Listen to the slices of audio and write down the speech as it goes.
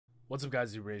What's up,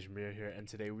 guys? Jr.EXILE here, and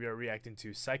today we are reacting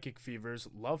to Psychic Fever's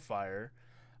Love Fire.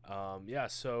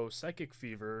 So Psychic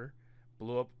Fever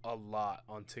blew up a lot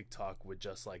on TikTok with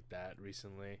Just Like That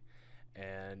recently,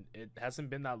 and it hasn't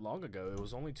been that long ago. It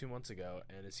was only 2 months ago,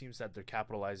 and it seems that they're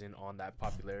capitalizing on that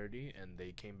popularity, and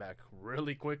they came back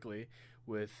really quickly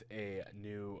with a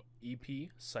new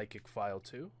EP, Psychic File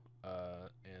 2,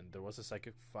 and there was a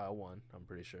Psychic File 1, I'm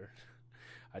pretty sure.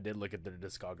 I did look at their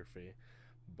discography.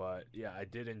 But yeah, I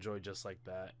did enjoy Just Like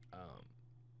That,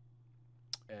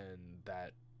 and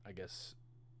that, I guess,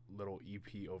 little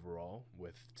EP overall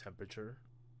with Temperature.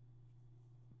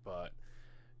 But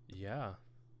yeah,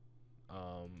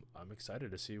 I'm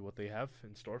excited to see what they have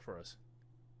in store for us.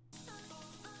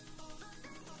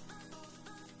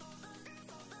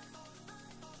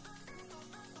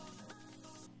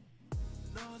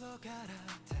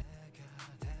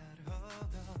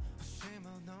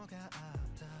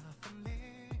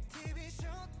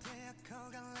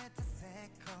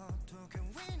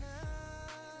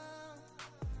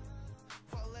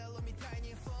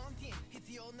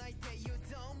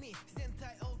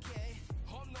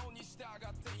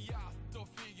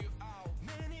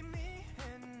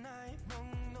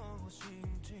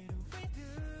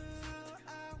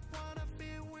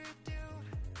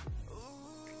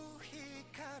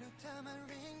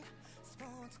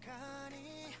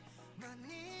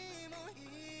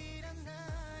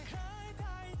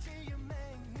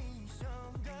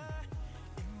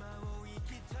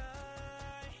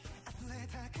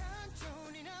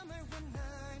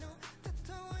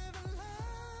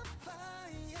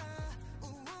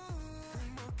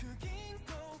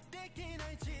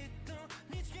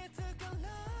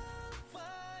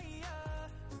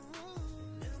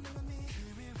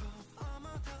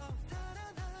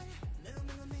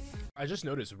 I just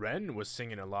noticed Ren was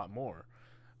singing a lot more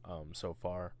so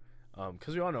far,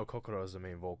 because we all know Kokoro is the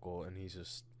main vocal, and he's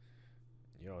just,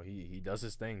 he does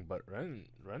his thing. But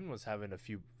Ren was having a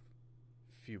few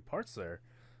parts there,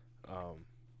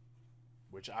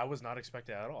 which I was not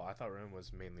expecting at all. I thought Ren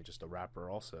was mainly just a rapper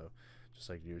also, just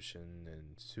like Yushin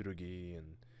and Tsurugi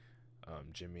and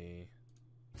Jimmy.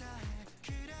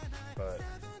 But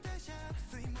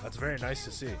that's very nice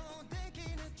to see.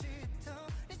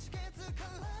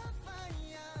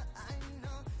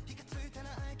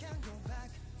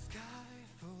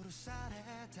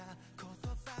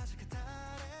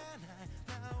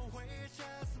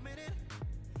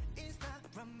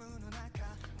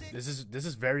 This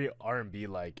is very R&B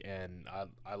like, and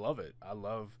I love it. I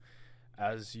love,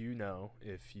 as you know,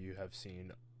 if you have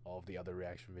seen all of the other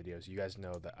reaction videos, you guys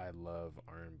know that I love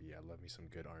R&B. I love me some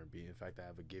good R&B. In fact, I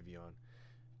have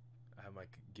my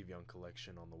Giveon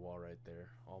collection on the wall right there.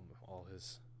 All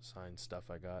his signed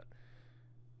stuff I got.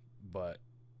 But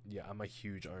yeah, I'm a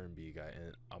huge R&B guy,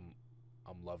 and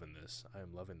I'm loving this. I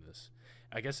am loving this.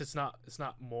 I guess it's not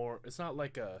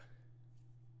like a,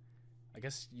 I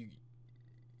guess you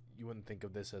wouldn't think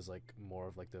of this as like more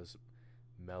of like those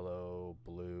mellow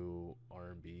blue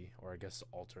R&B, or I guess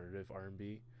alternative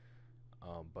R&B,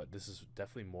 but this is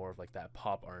definitely more of like that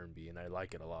pop R&B, and I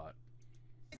like it a lot.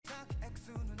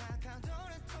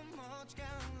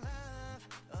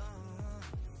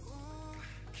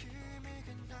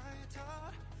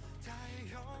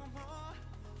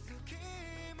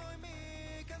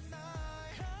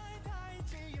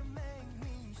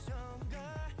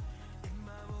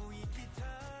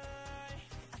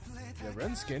 Yeah,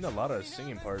 Ren's getting a lot of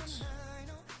singing parts.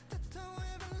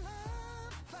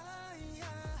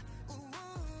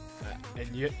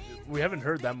 And yet we haven't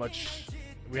heard that much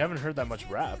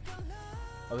rap,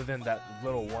 other than that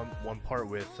little one part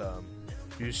with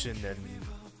Yushin and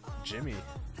Jimmy.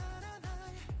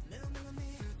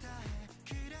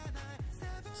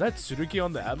 Is that Tsurugi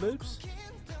on the ad-libs?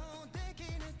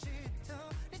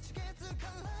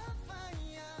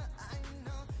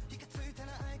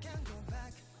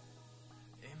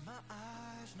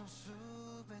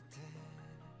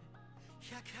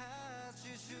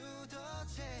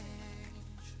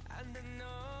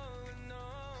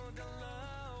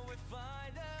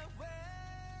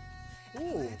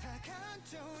 Ooh.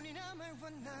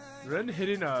 Ren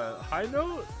hitting a high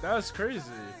note? That's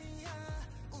crazy.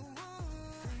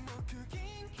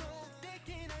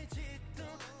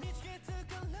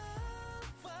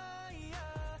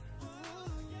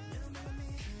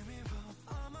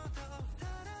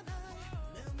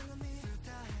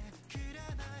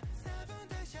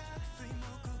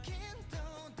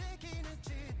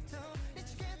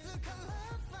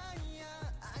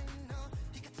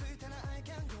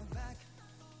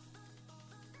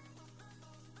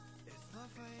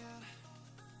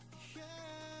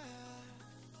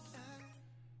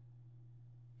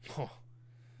 Oh,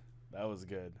 that was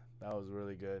good. That was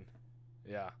really good.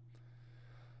 Yeah.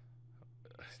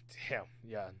 Damn.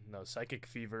 Yeah. No, Psychic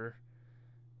Fever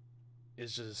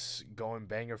is just going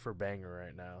banger for banger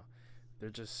right now. They're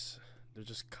just they're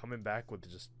just coming back with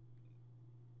just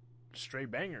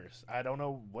straight bangers. I don't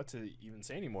know what to even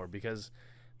say anymore because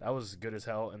that was good as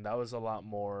hell, and that was a lot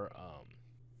more.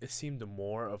 It seemed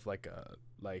more of like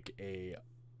a